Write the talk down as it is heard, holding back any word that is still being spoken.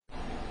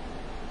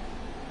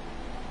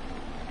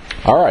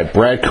All right,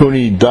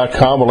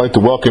 BradCooney.com. I'd like to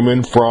welcome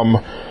in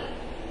from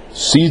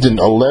Season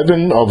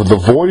 11 of The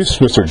Voice,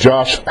 Mr.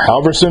 Josh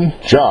Halverson.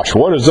 Josh,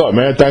 what is up,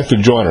 man? Thanks for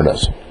joining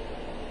us.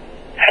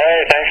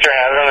 Hey, thanks for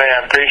having me.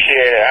 I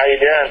appreciate it. How you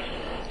doing?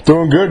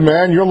 Doing good,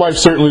 man. Your life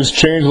certainly has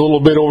changed a little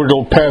bit over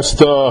the past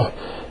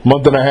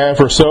month and a half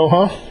or so,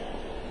 huh?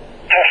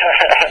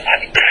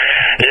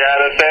 Yeah,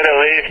 to say the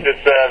least,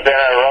 it's been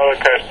a roller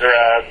coaster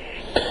ride.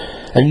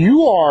 And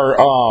you are,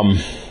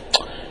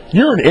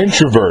 you're an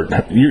introvert.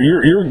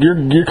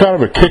 You're kind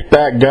of a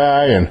kickback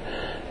guy, and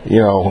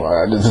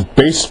this is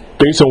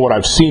based on what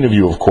I've seen of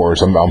you, of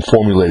course. I'm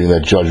formulating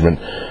that judgment.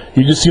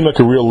 You just seem like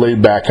a real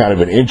laid back kind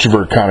of an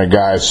introvert kind of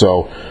guy.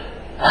 So,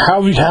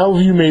 how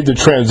have you made the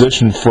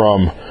transition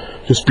from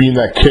just being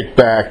that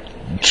kickback,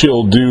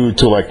 chill dude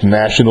to like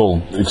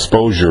national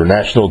exposure,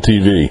 national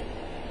TV?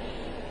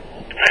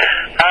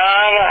 I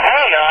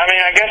don't know. I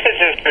mean, I guess it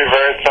just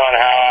reverts on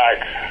how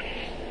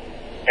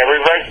it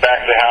reverts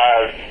back to how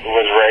I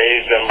was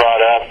raised and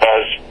brought up. I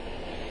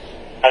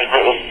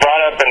was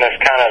brought up in this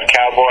kind of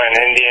cowboy and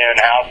Indian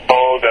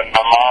household, and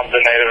my mom's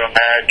a Native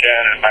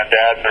American, and my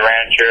dad's a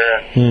rancher.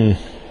 And,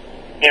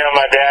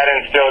 my dad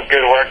instilled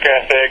good work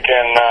ethic,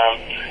 and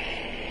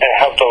it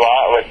helped a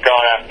lot with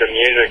going after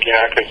music,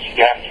 because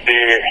you have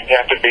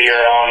to be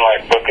your own,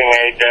 like, booking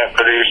agent,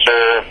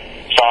 producer,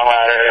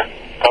 songwriter,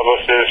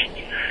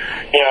 publicist,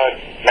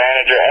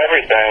 manager,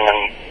 everything.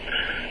 And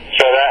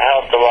so that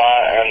helped a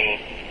lot, and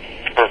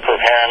for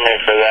preparing me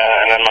for that.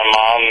 And then my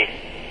mom,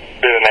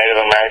 through the Native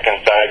American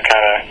side,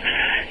 kind of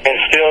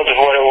instilled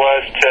what it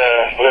was to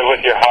live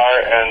with your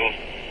heart and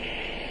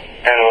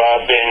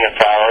love being your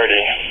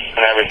priority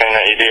in everything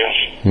that you do.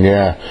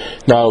 Yeah.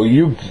 Now,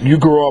 you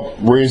grew up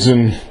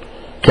raising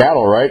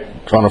cattle, right?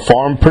 On a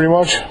farm, pretty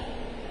much? Yeah.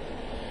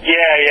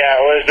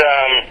 It was,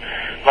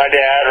 my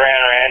dad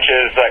ran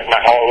ranches, like, my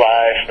whole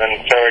life,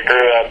 and so I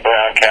grew up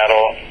around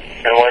cattle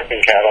and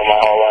working cattle my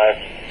whole life.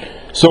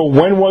 So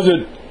when was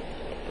it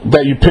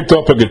that you picked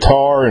up a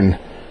guitar and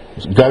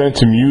got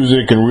into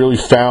music and really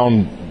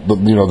found the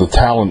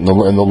talent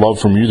and the love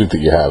for music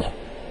that you have?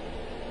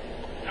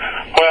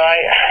 Well,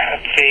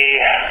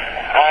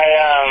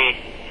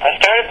 I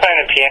started playing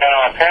the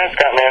piano. My parents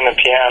got me in the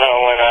piano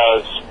when I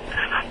was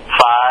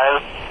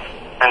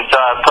 5, and so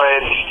I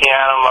played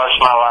piano most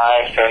of my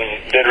life and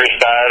did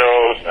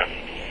recitals and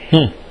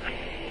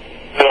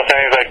little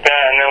things like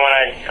that. And then when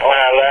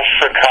I left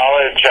for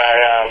college,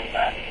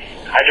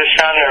 I just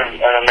found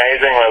an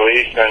amazing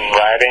release in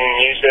writing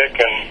music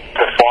and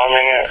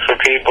performing it for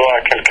people.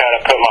 I could kind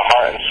of put my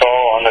heart and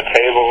soul on the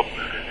table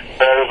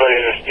for everybody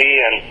to see,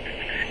 and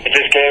it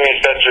just gave me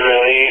such a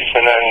release.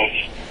 And then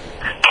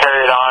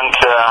carried on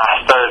to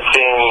start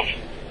seeing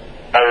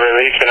a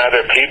release in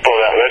other people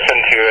that listen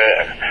to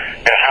it,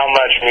 and how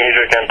much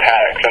music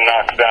impacts and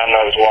knocks down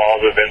those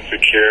walls of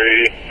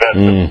insecurity that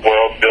the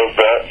world builds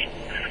up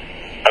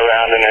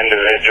around an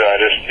individual. I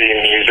just see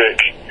music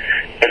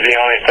is the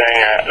only thing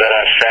that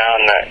I've found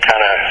that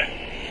kind of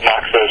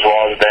knocks those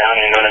walls down.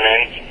 You know what I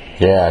mean?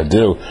 Yeah, I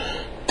do.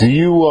 Do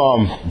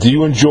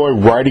you enjoy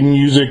writing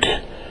music,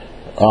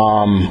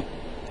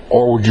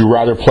 or would you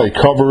rather play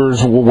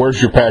covers?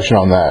 Where's your passion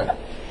on that?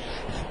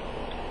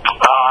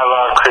 I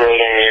love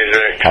creating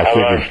music. I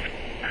love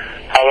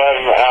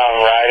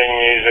writing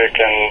music,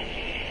 and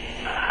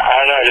I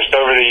don't know. Just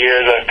over the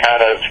years,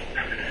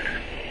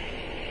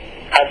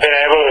 I've been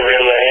able to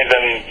relay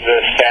the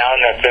sound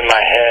that's in my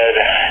head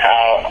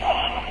out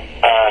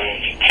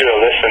to a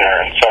listener,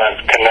 and so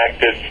I've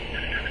connected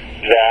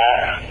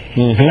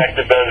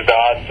those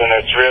dots, and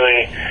it's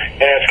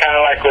kind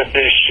of like with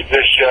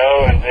this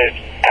show, and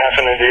it's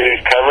having to do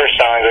these cover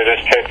songs. I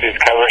just take these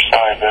cover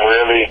songs and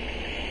really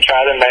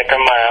try to make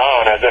them my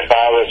own, as if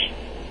I was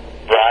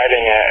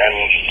writing it. And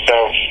so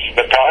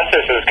the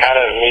process is kind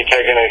of me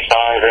taking these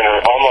songs and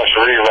almost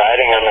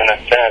rewriting them in a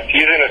sense,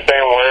 using the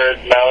same words,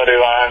 melody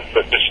lines,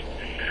 but just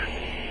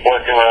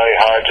working really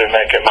hard to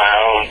make it my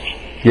own.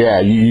 Yeah,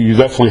 you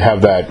definitely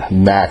have that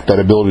knack, that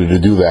ability to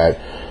do that.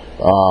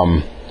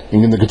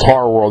 In the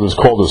guitar world, it's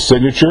called a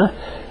signature,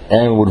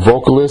 and with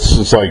vocalists,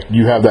 it's like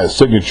you have that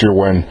signature.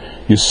 When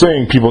you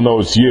sing, people know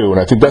it's you, and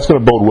I think that's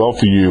going to bode well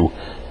for you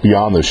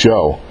beyond the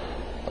show.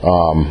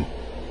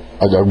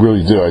 I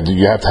really do.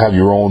 You have to have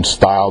your own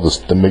style to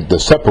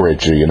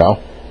separate you, Yes, sir.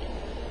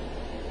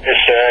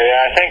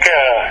 Yeah, I think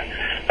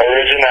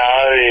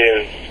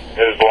originality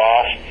is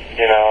lost,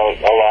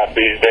 a lot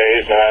these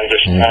days, and I'm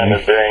just trying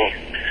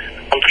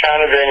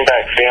to bring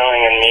back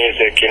feeling in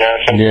music,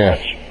 something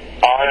that's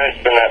honest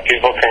and that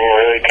people can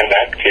really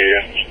connect to.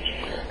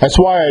 That's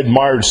why I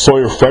admired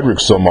Sawyer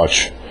Fredericks so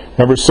much.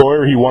 Remember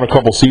Sawyer? He won a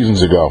couple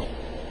seasons ago.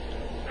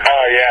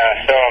 Oh,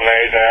 yeah, so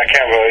amazing. I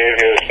can't believe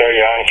he was so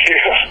young,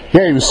 too.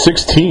 Yeah, he was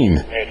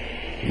 16.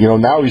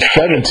 Now he's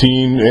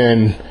 17,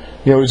 and,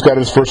 he's got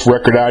his first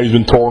record out. He's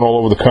been touring all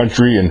over the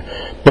country,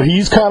 but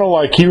he's kind of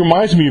like, he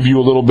reminds me of you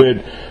a little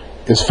bit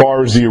as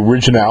far as the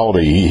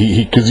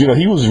originality. Because,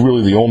 he was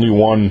really the only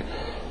one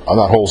on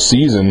that whole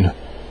season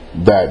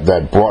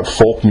that brought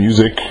folk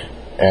music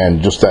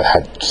and just that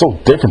had so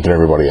different than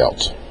everybody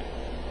else.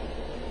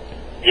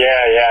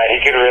 Yeah, he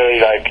could really,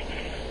 like,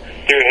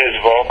 through his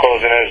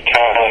vocals and his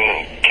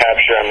tone,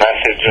 capture a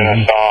message in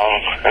a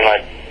song and,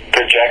 like,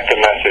 project a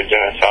message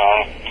in a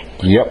song.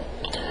 Yep.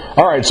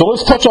 All right, so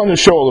let's touch on the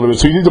show a little bit.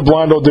 So you did the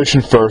blind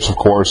audition first, of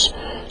course.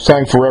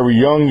 Sang Forever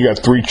Young. You got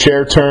 3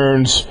 chair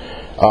turns.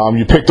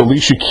 You picked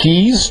Alicia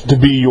Keys to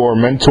be your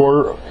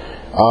mentor.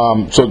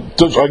 So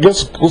I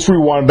guess let's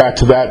rewind back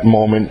to that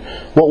moment.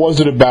 What was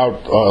it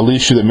about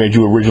Alicia that made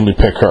you originally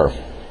pick her?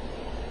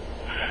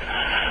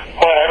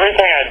 Well,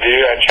 everything I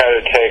do, I try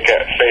to take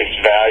at face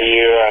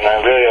value, and I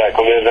really like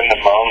live in the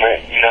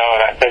moment, you know.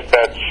 And I think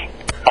that's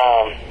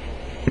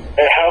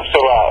it helps a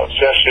lot,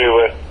 especially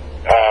with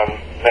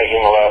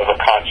making love a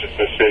conscious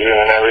decision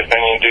in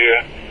everything you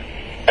do.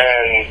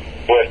 And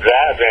with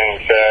that being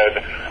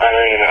said, I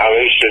mean,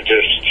 Alicia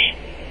just,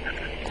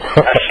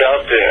 I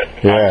felt it.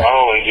 Yeah. I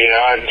owned, you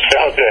know, I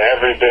felt it,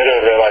 every bit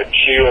of it. Like,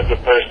 she was the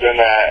person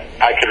that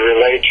I could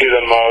relate to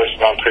the most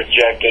on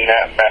projecting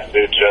that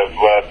message of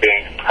love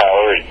being a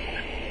priority.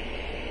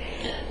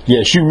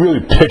 Yeah, she really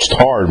pitched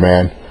hard,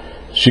 man.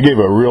 She gave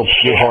a real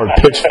hard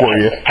pitch for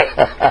you.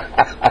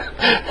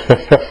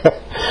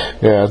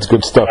 Yeah, that's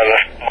good stuff.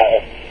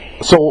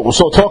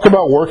 So talk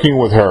about working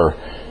with her.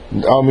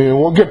 I mean,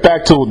 we'll get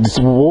back to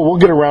we'll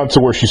get around to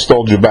where she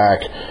stole you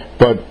back,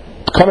 but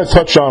kind of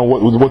touch on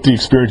what the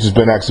experience has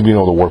been actually being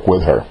able to work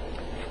with her.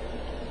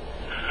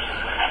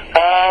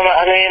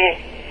 I mean,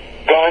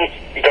 going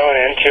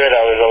into it,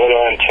 I was a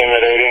little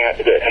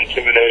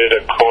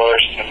intimidated, of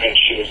course. I mean,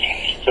 she's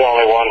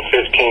only won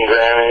 15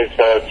 Grammys,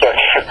 so it's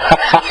like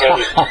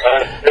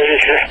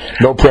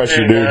no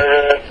pressure, dude.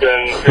 Nervous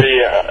and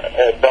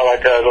it felt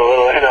like I was a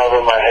little in over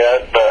my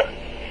head, but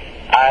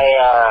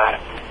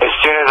as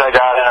soon as I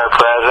got in her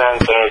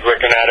presence and was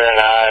looking at her in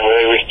the eye, and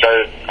really we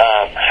started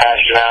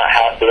hashing out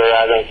House of the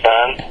Rising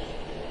Sun,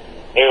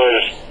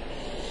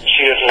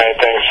 she just made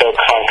things so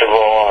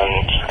comfortable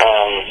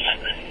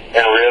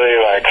and really,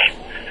 like,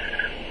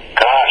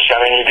 gosh, I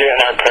mean, you get in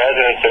her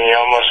presence and you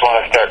almost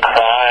want to start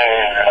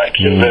crying, or like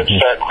your lips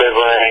start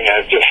quivering,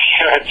 and it's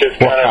just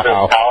kind of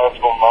a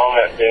powerful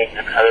moment being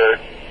in her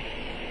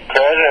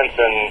presence.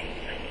 And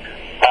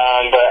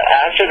but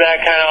after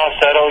that kind of all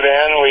settled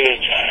in, we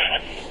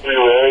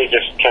really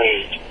just can.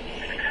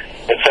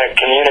 It's that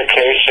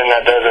communication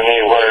that doesn't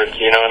need words.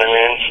 You know what I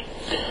mean?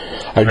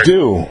 I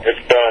do.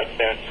 It's so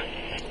intense.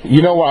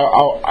 You know,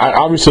 I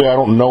obviously I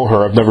don't know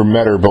her. I've never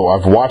met her, but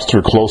I've watched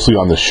her closely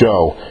on the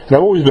show, and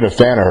I've always been a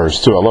fan of hers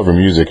too. I love her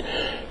music,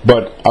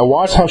 but I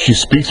watch how she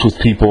speaks with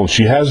people, and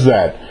she has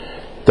that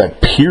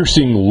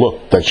piercing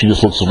look that she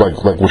just looks like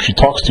when she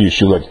talks to you,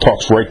 she like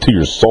talks right to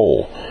your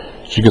soul.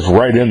 She gets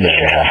right in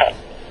there. Yeah.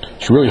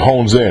 She really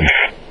hones in.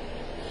 Heck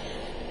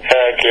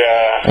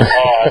yeah!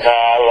 Oh no,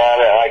 I love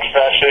it. Like,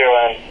 especially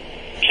when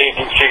she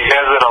gives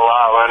it a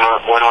lot when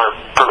we're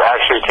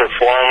actually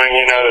performing,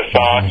 you know, the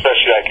song,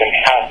 especially like in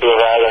House of the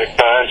Rising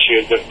Sun. She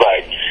was just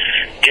like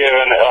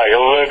giving it, like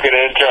looking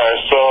into our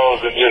souls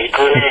and just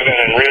grooving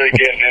and really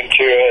getting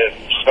into it.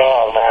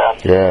 Oh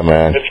man! Yeah,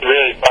 man. It's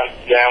really fun to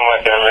jam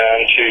with her, man.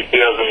 She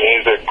feels the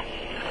music.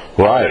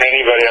 Right. Than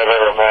anybody I've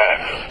ever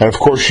met. And of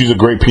course, she's a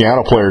great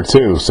piano player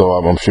too. So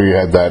I'm sure you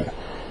had that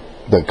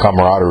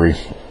camaraderie.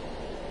 Heck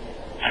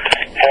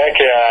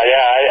yeah!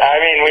 I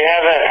mean, we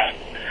haven't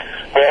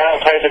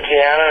played the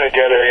piano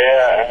together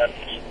yet.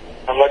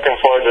 I'm looking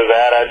forward to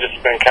that. I've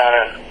just been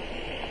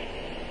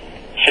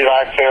she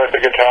likes me with the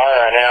guitar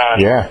right now,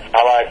 and yeah.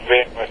 I like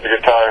being with the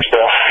guitar, so.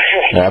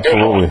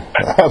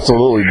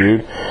 Absolutely,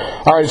 dude.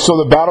 All right, so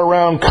the battle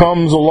round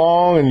comes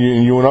along, and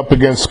you went up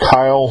against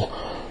Kylie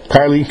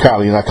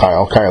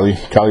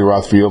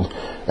Rothfield,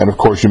 and of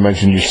course you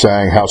mentioned you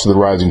sang House of the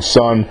Rising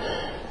Sun.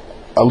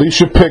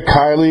 Alicia picked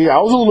Kylie. I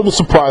was a little bit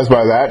surprised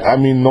by that. I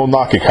mean, no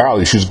knock at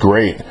Kylie, she's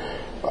great.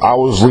 I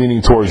was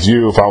leaning towards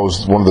you if I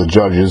was one of the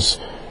judges.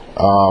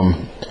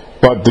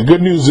 But the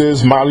good news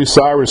is Miley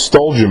Cyrus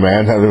stole you,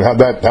 man. How'd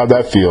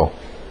that feel?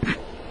 It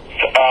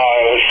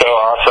was so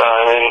awesome.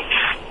 I mean,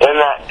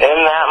 in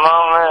that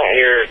moment,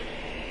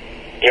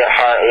 your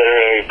heart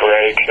literally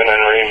breaks and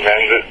then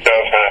remends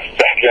itself in a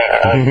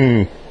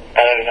second.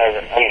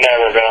 I've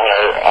never been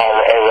on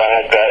a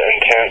ride that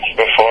intense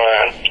before.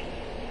 And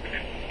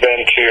then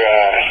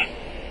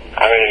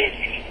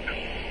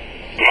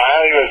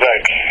Miley was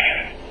like,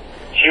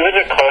 she was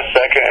a close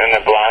second in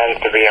the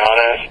blinds, to be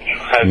honest.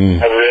 I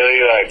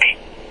really, like,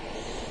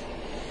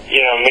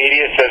 you know,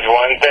 media says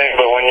one thing,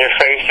 but when you're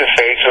face to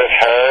face with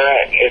her,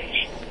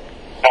 it's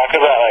talk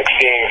about like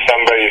seeing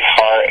somebody's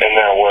heart in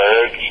their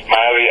words.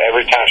 Miley,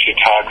 every time she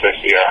talks, I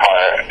see her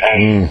heart,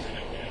 and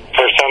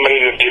for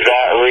somebody to be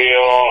that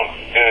real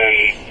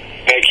and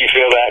make you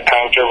feel that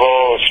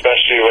comfortable,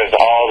 especially with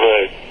all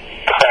the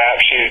crap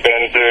she's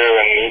been through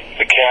and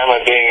the camera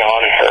being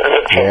on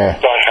her,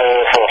 focused on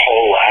her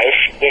whole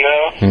life, you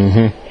know?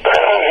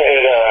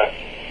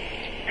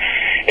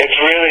 It's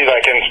really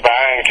like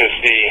inspiring to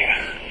see,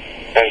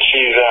 and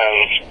she's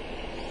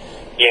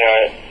you know,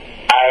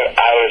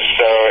 I was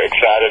so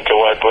excited to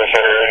work with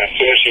her. As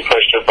soon as she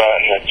pushed her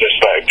button, it just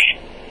like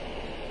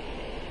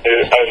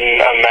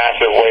a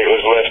massive weight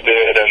was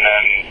lifted, and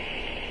then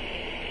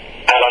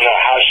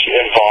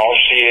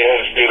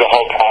is through the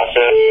whole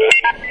process.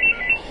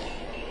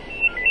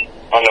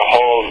 On the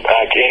whole,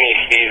 like any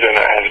season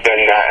that has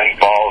been that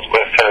involved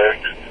with her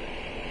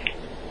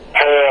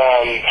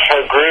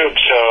group.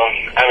 So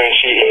I mean,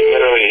 she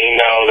literally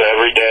emailed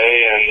every day,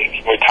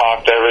 and we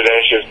talked every day.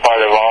 She was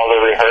part of all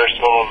the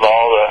rehearsals,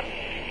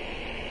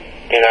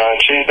 and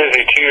she's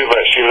busy too,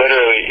 but she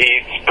literally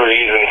eats,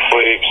 breathes, and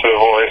sleeps the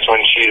voice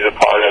when she's a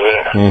part of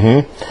it.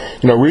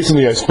 Mm-hmm.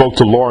 Recently I spoke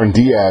to Lauren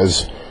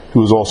Diaz,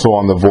 who was also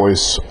on The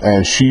Voice,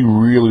 and she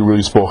really,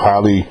 really spoke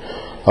highly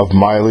of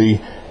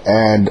Miley.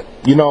 And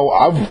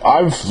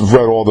I've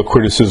read all the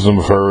criticism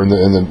of her in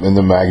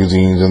the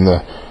magazines and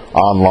the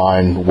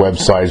online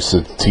websites,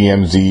 the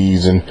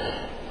TMZs, and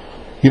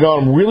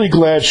I'm really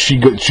glad she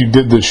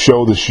did this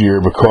show this year,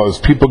 because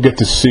people get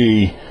to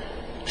see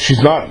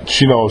she's not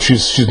she's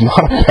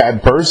not a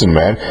bad person,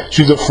 man.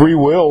 She's a free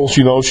will.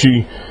 She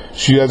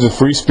has a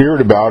free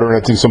spirit about her,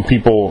 and I think some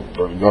people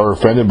are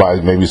offended by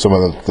maybe some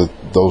of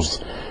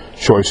those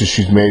choices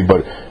she's made.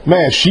 But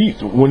man,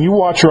 when you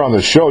watch her on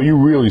the show, you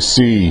really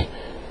see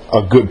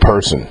a good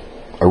person,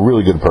 a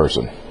really good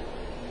person.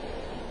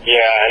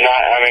 Yeah, and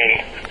I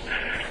mean,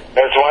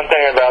 there's one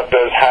thing about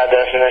those high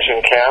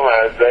definition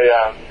cameras; they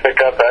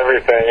pick up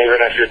everything,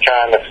 even if you're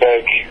trying to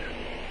fake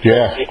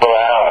people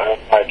out.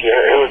 Like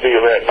it would be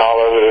written all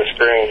over the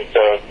screen.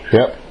 So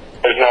yep.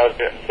 There's no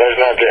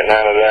getting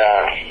out of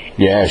that.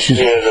 Yeah, she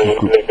is a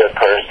really good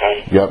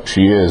person. Yep,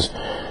 she is.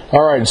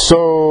 All right,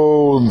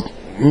 so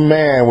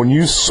man,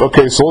 so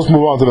let's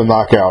move on to the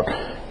knockout.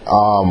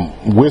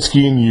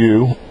 Whiskey and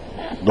You.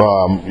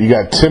 You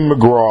got Tim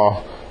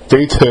McGraw,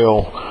 Faith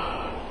Hill.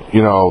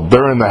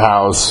 They're in the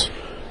house.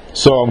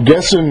 So I'm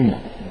guessing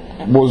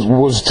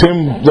was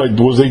Tim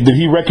did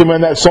he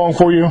recommend that song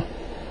for you?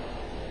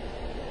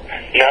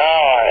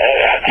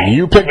 No,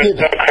 you picked it.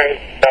 So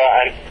crazy.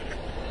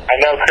 I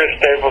know Chris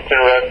Stapleton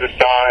wrote the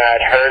song.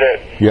 I'd heard it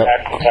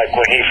back,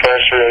 when he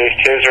first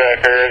released his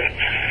record,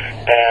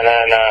 and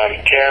then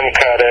Tim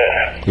cut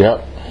it. Yep.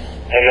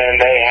 And then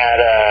they had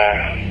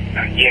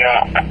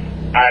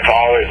I've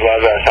always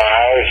loved that song.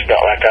 I always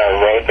felt like I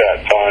wrote that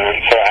song. And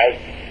so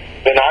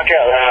the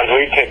knockout rounds,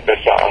 we picked the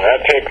song. I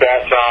picked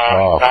that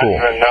song, not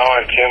even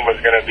knowing Tim was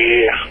going to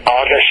be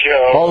on the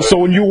show. Oh, so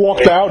when you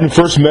walked out and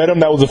first met him,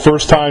 that was the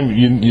first time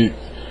you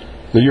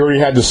already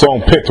had the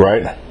song picked,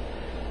 right?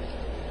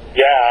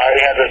 Yeah, I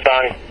already had the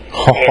song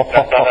picked.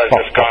 I thought I was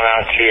just going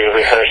out to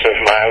rehearse with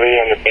Miley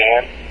and the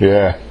band.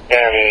 Yeah.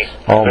 And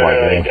oh my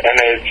God. And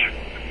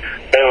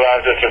they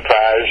love to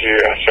surprise you,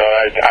 and so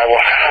I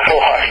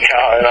walked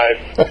out and I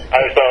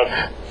saw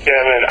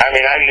Tim, and I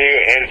mean I knew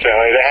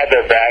instantly. They had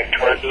their back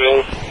towards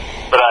me,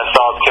 but I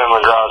saw Tim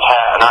McGraw's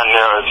hat and I knew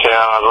it was him.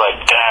 I was like,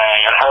 dang,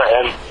 and her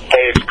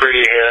face,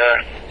 pretty hair.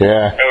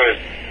 Yeah. It was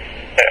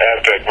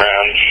epic,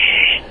 man.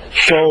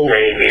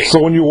 Crazy. So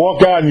when you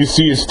walk out and you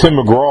see it's Tim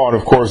McGraw, and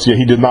of course,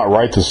 he did not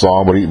write the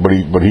song, but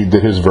he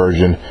did his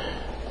version.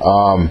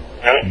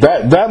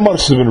 That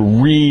must have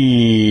been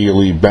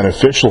really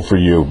beneficial for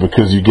you,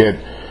 because you get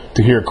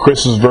to hear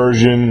Chris's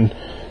version,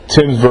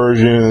 Tim's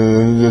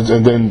version,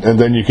 and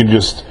then you can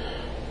just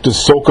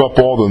soak up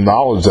all the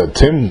knowledge that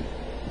Tim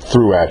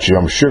threw at you.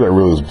 I'm sure that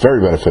really was very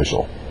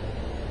beneficial.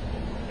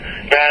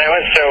 Man, it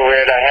was so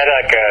weird. I had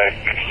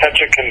such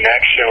a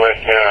connection with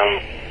him,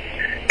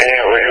 and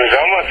it was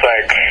almost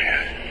like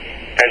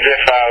as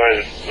if I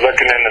was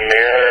looking in the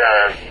mirror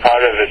or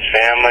part of his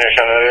family or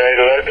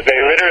something. They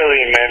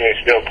literally made me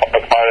feel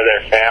a part of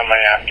their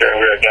family after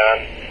we were done.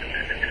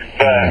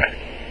 But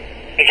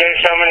he gave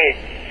so many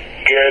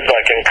good,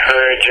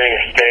 encouraging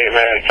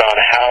statements on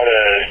how to,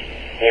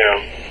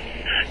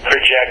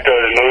 project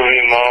those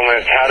movie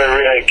moments, how to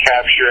really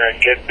capture and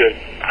get the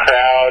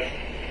crowd,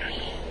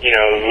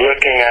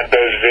 looking at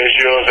those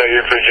visuals that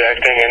you're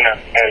projecting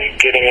and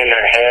getting in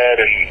their head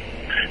and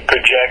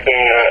projecting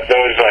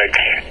those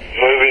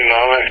movie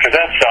moments, because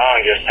that song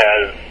just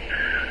has,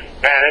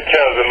 man, it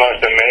tells the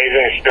most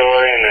amazing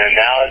story, and the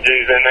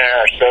analogies in there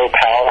are so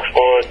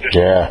powerful. It's just,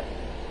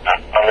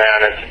 oh man,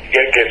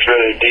 it gets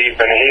really deep,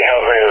 and he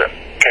helped me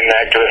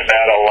connect with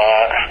that a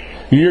lot.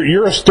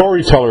 You're a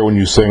storyteller when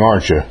you sing,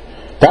 aren't you?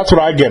 That's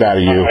what I get out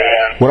of you.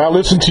 When I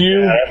listen to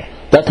you,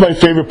 that's my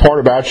favorite part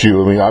about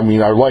you. I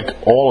mean, I like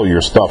all of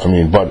your stuff.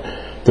 But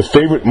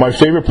my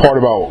favorite part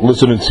about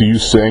listening to you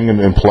sing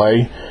and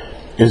play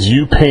is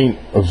you paint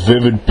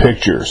vivid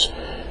pictures,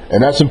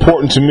 and that's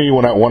important to me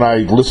when I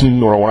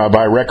listen, or when I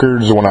buy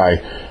records, or when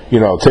I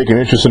take an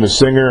interest in a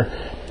singer.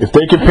 If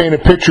they can paint a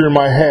picture in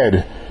my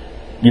head,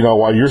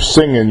 while you're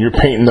singing, you're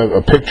painting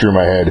a picture in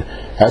my head.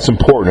 That's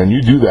important, and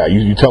you do that.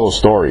 You tell a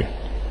story.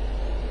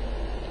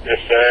 Yes,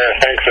 sir.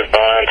 Thanks a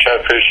bunch. I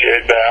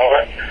appreciate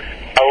that.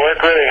 I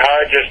work really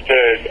hard just to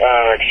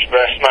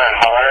express my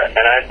heart,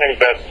 and I think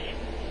that's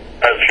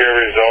a pure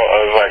result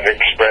of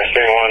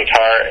expressing one's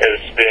heart,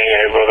 is being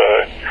able to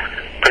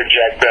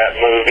project that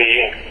movie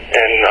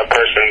in a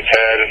person's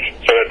head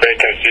so that they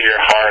can see your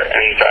heart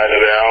inside of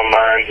their own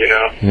mind,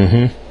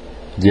 Mm-hmm.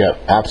 Yeah,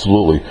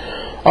 absolutely.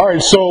 All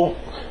right, so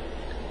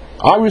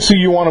obviously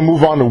you want to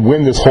move on to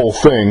win this whole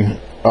thing.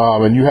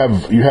 and you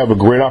have a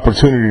great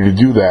opportunity to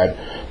do that.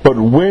 But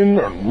win,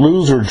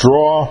 lose, or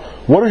draw,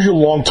 what is your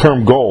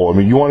long-term goal? I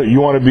mean, you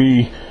want to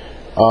be.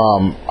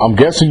 I'm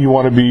guessing you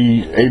want to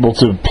be able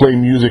to play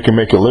music and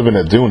make a living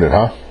at doing it,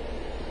 huh?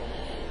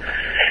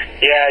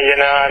 Yeah,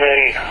 I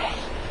mean,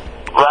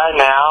 right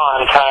now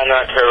I'm trying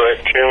not to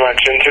look too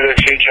much into the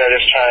future. I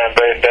just try to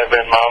embrace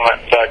every moment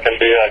so I can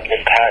be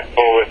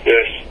impactful with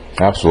this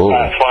platform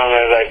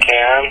as I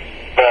can.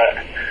 But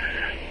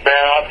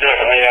man,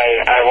 ultimately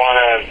I want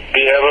to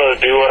be able to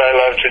do what I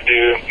love to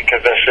do,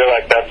 because I feel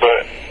like that's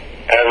what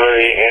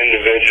every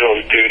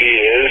individual's duty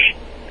is.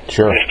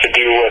 Sure. Is to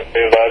do what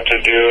they love to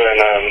do, and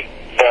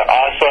but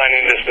also I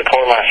need to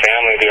support my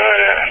family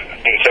doing it.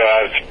 And so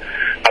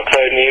I've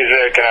played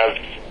music and I've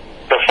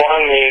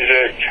performed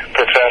music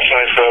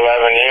professionally for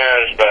 11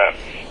 years, but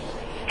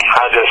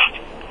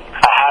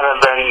I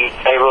haven't been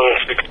able to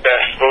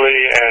successfully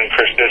and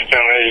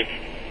persistently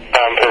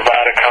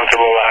provide a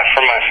comfortable life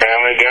for my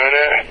family doing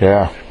it.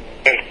 Yeah.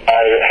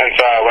 And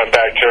so I went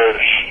back to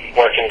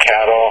working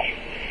cattle.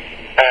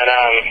 And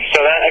so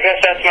I guess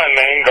that's my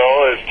main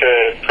goal, is to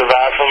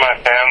provide for my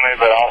family,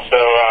 but also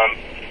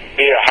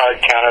be a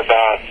hard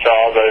counterbalance to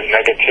all the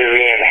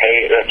negativity and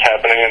hate that's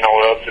happening in the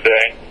world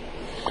today.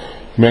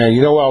 Man,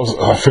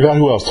 I forgot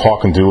who I was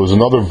talking to. It was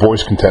another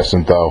voice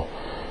contestant, though.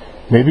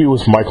 Maybe it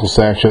was Michael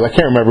Sanchez. I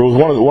can't remember. It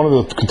was one of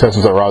the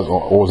contestants that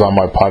was on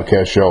my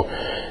podcast show,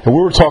 and we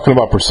were talking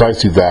about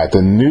precisely that.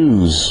 The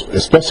news,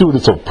 especially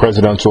with this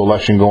presidential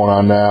election going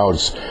on now,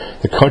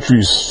 the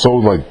country's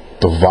so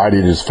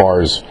divided as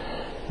far as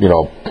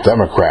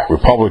Democrat,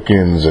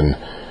 Republicans, and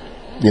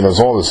there's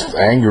all this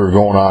anger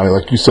going on,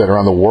 like you said,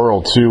 around the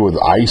world too, with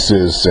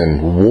ISIS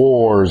and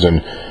wars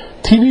and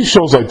TV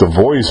shows like The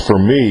Voice for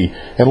me.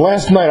 And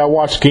last night I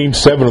watched Game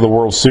 7 of the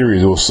World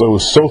Series. It was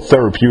so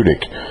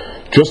therapeutic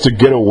just to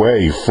get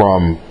away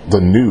from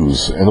the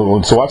news,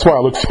 and so that's why I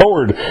look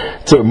forward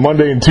to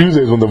Monday and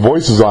Tuesdays when The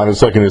Voice is on.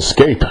 It's like an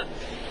escape. And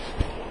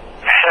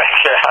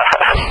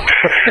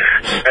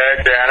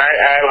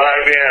I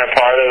love being a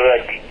part of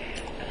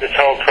this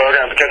whole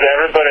program, because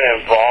everybody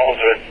involved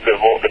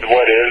with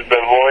what is The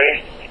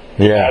Voice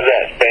has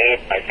that same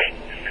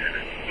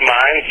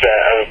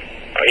mindset of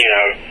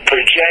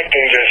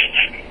projecting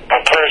just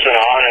a person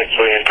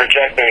honestly, and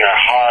projecting their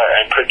heart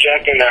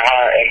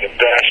in the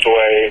best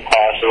way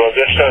possible,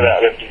 just so that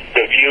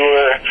the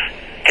viewer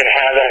can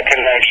have that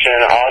connection,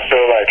 also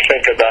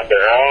think about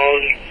their own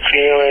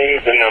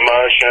feelings and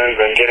emotions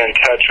and get in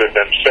touch with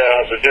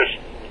themselves.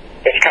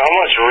 It's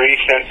almost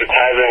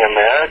resensitizing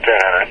America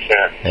in a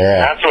sense.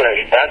 Yeah. That's what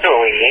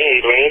we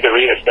need. We need to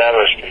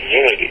reestablish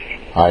community.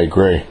 I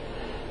agree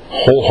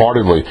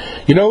wholeheartedly.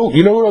 You know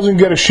who doesn't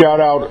get a shout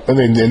out, and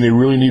they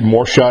really need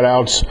more shout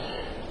outs?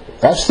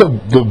 That's the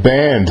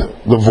band,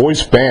 the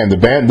Voice band,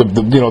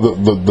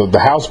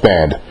 the house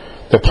band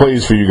that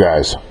plays for you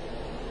guys.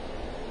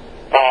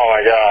 Oh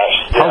my gosh!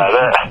 Yeah,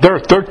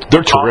 they're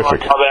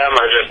terrific. All them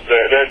are just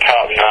they're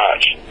top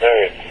notch.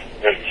 They're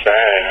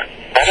insane.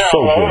 And they're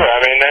all over. I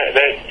mean,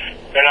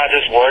 they're not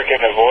just working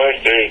The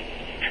Voice. They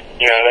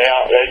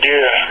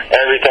do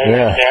everything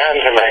they can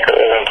to make a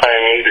living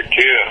playing music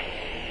too.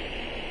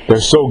 They're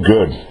so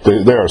good.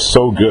 They are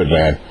so good,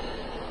 man.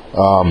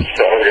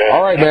 So good.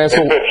 All right, man. They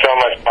put so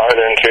much heart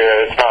into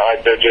it. It's not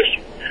like they're just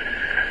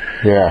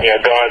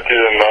going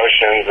through the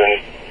motions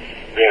and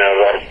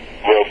like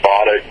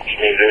robotic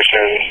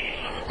musicians.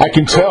 I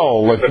can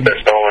tell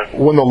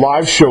when the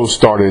live show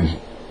started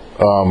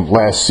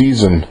last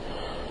season,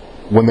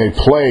 when they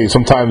play,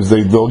 sometimes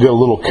they'll get a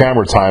little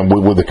camera time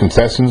with the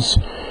contestants.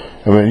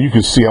 I mean, you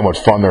can see how much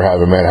fun they're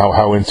having, man.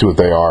 How into it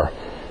they are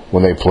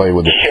when they play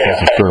with the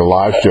contestants during the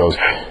live shows.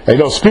 Hey,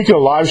 speaking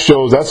of live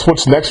shows, that's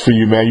what's next for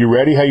you, man. You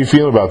ready? How you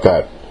feeling about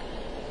that?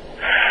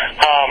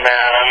 Oh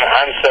man,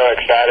 I'm so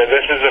excited.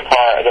 This is the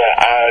part that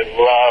I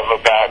love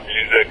about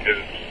music, is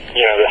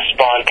the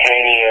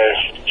spontaneous,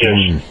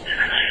 just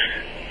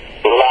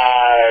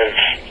live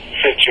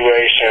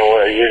situation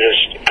where you're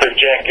just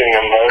projecting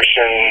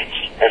emotions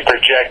and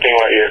projecting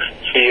what you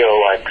feel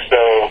like.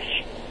 So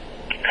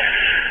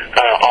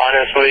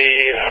honestly,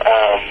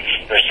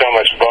 there's so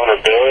much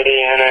vulnerability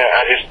in it.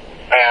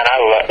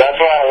 That's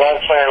why I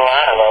love playing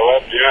live. I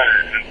love doing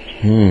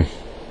it.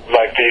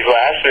 Like these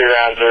last 3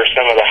 rounds were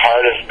some of the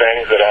hardest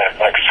things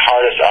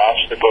hardest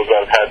obstacles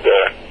I've had to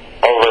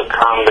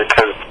overcome,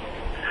 because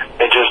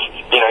it just,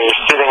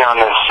 you're sitting on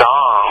this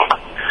song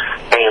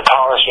and you're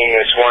polishing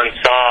this one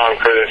song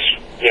for this,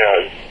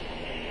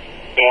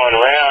 one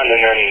round,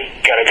 and then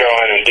gotta go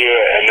in and do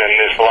it, and then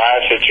this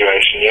live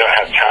situation, you don't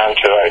have time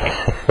to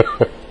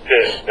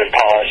sit and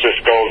polish this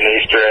golden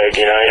Easter egg,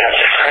 you have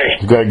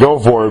to you gotta go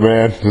for it,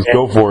 man. Just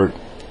go for it.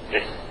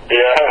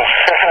 Yeah.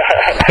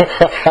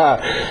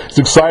 It's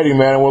exciting,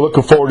 man, and we're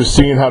looking forward to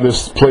seeing how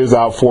this plays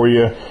out for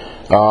you.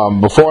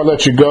 Before I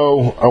let you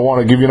go, I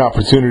want to give you an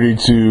opportunity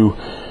to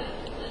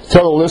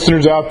tell the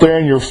listeners out there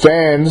and your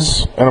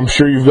fans, and I'm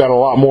sure you've got a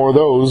lot more of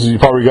those. You've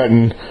probably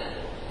gotten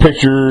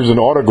pictures and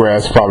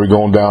autographs probably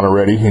going down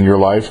already in your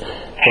life.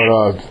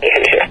 But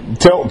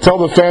tell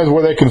the fans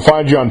where they can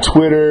find you on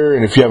Twitter,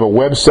 and if you have a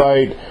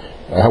website,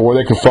 where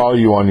they can follow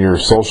you on your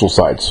social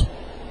sites.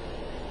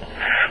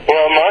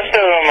 Well, most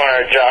of them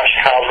are Josh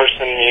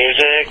Halverson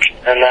Music,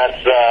 and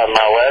that's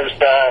my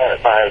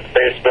website, my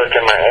Facebook,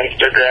 and my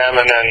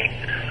Instagram. And then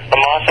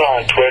I'm also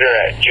on Twitter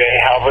at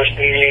 @JHalverson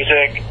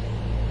Music,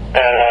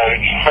 and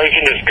or you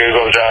can just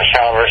Google Josh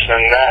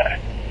Halverson.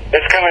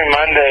 This coming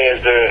Monday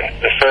is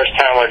the first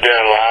time we're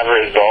doing live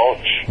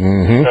results,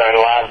 Mm-hmm. so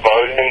live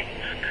voting.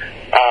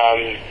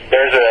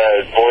 There's a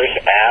voice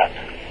app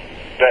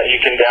that you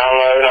can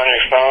download on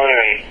your phone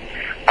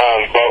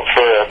and vote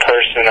for a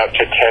person up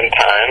to 10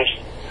 times.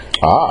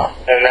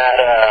 And that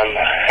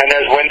and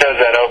there's windows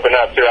that open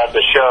up throughout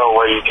the show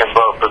where you can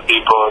vote for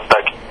people. It's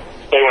like,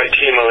 say when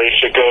Team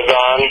Alicia goes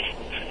on,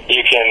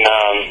 you can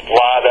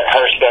while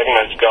her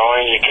segment's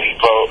going, you can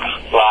vote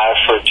live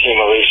for Team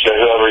Alicia,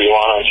 whoever you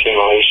want on Team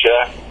Alicia.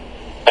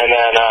 And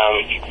then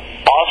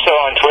also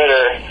on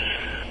Twitter,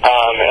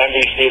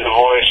 NBC The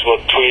Voice will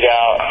tweet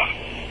out,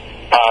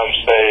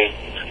 say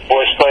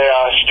Voice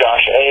Playoffs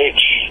Josh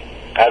H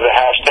as a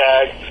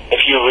hashtag. If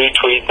you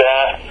retweet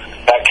that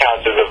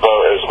counts as a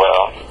vote as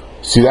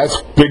well. See,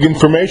 that's big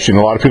information.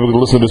 A lot of people can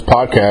listen to this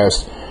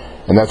podcast,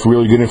 and that's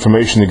really good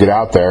information to get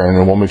out there,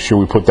 and we'll make sure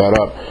we put that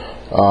up.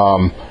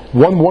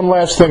 One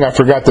last thing, I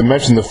forgot to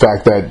mention the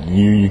fact that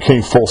you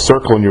came full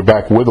circle and you're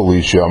back with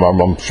Alicia.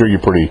 I'm sure you're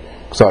pretty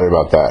excited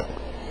about that.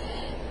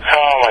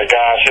 Oh my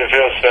gosh, it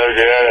feels so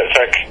good. It's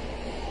like,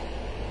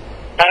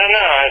 I don't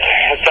know,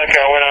 it's like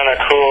I went on a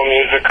cool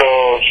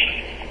musical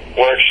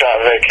workshop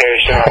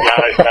vacation with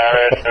Miley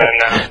Cyrus, and then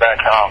now I'm back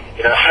home.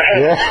 You know?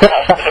 Yeah.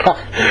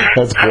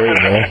 That's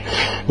great, man.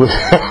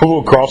 A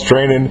little cross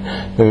training,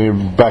 and you're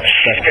back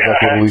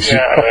with Alicia.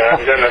 Yeah,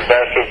 I'm getting the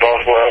best of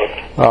both worlds.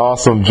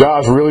 Awesome.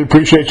 Josh, really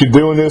appreciate you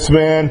doing this,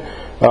 man.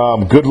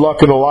 Good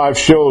luck in the live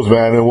shows,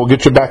 man, and we'll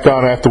get you back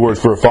on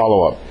afterwards for a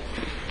follow-up.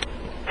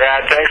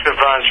 Yeah, thanks a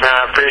bunch, man.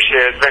 I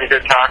appreciate it. It's been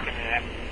good talking to you.